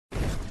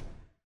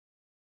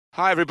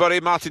Hi everybody,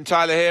 Martin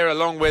Tyler here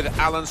along with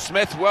Alan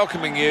Smith,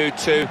 welcoming you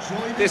to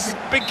this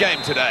big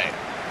game today.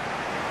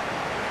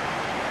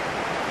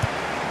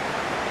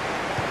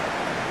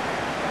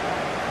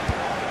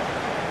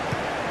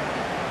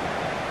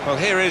 Well,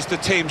 here is the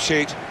team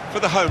sheet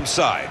for the home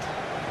side.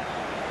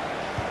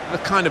 The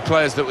kind of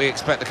players that we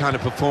expect, the kind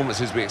of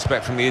performances we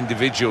expect from the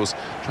individuals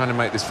trying to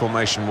make this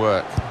formation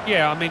work.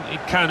 Yeah, I mean, it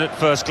can at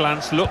first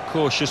glance look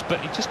cautious,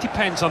 but it just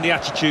depends on the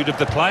attitude of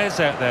the players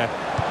out there.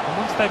 And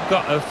once they've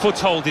got a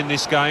foothold in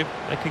this game,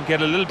 they can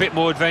get a little bit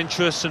more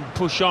adventurous and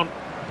push on.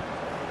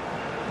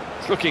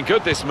 It's looking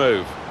good, this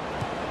move.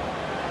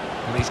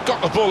 And he's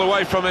got the ball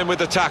away from him with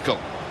the tackle.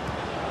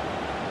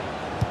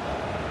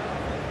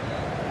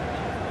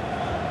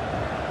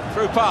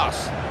 Through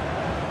pass.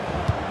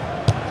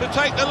 To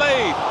take the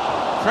lead.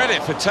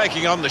 Credit for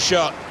taking on the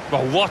shot.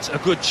 Well, what a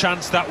good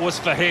chance that was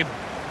for him.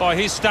 By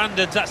his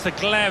standards, that's a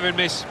glaring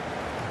miss.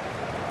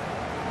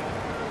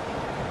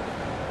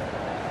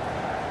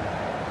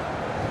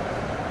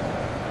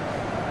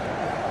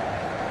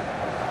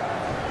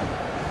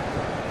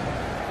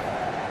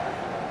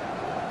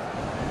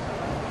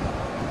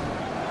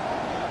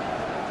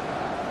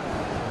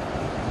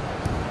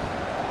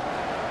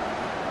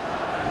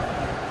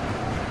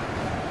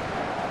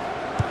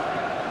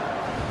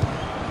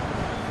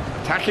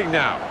 Attacking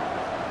now.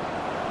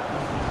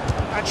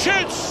 And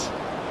shoots!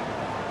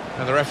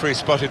 And the referee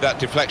spotted that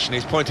deflection.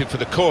 He's pointed for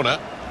the corner.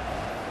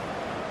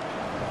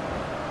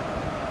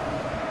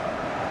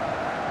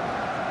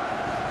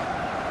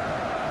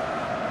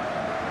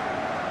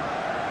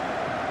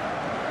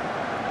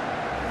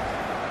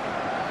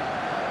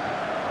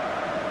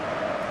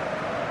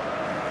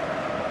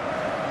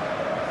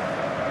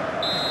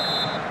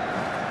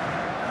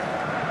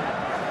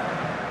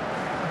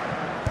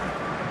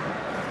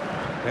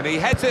 And he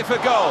heads it for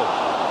goal.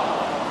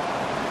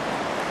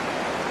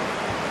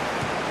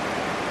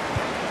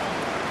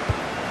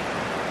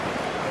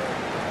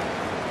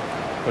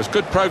 It was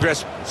good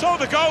progress. Saw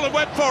the goal and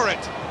went for it.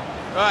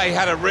 Oh, he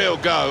had a real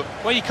go.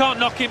 Well, you can't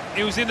knock him.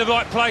 He was in the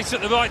right place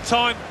at the right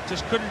time.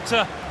 Just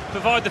couldn't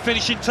provide the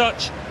finishing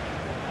touch.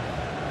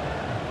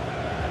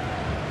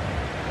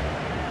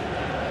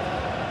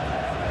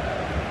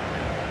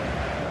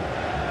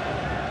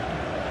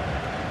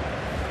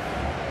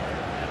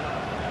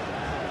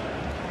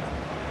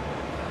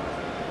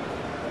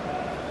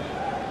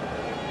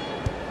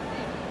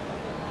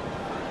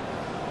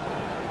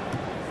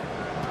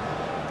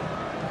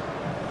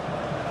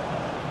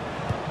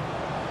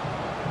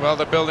 Well,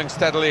 they're building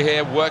steadily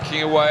here,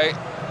 working away.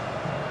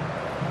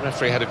 The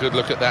referee had a good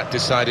look at that,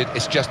 decided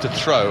it's just a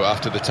throw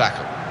after the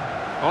tackle.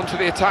 On to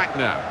the attack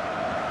now.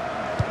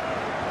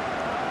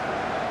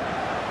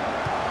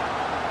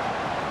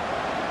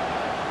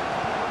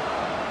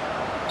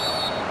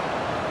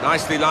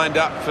 Nicely lined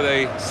up for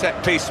the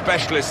set-piece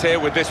specialist here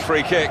with this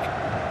free kick.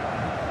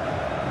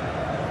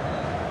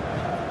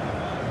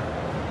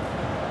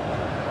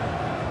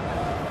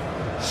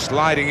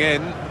 Sliding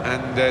in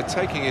and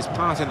taking his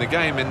part in the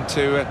game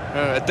into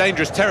a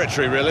dangerous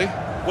territory, really.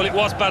 Well, it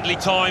was badly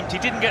timed. He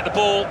didn't get the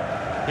ball,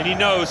 and he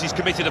knows he's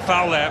committed a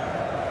foul there.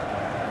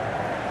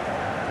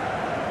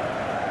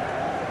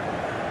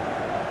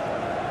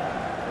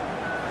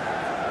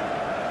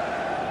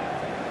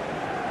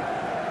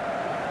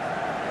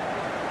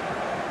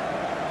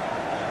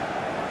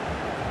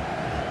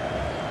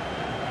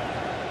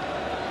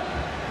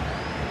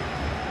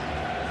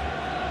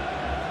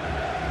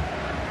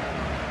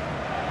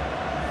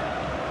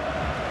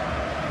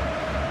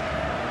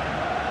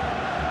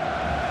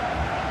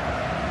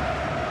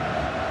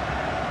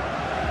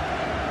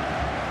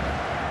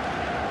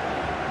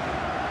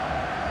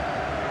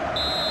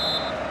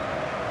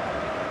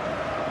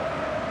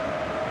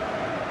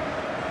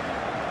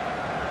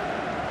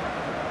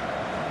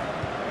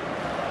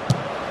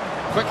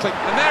 Quickly,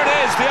 and there it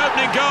is, the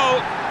opening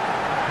goal.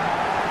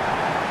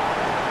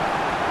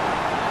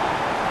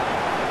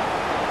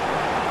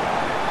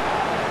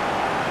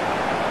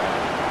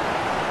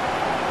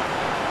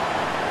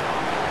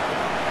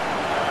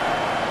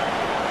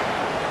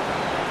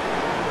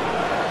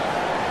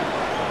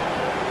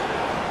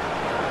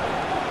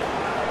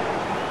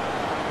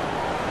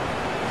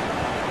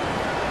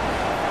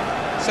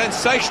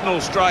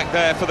 Sensational strike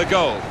there for the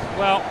goal.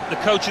 Well, the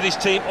coach of this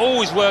team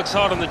always works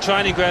hard on the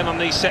training ground on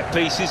these set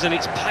pieces, and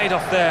it's paid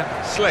off there.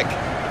 Slick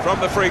from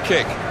the free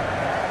kick.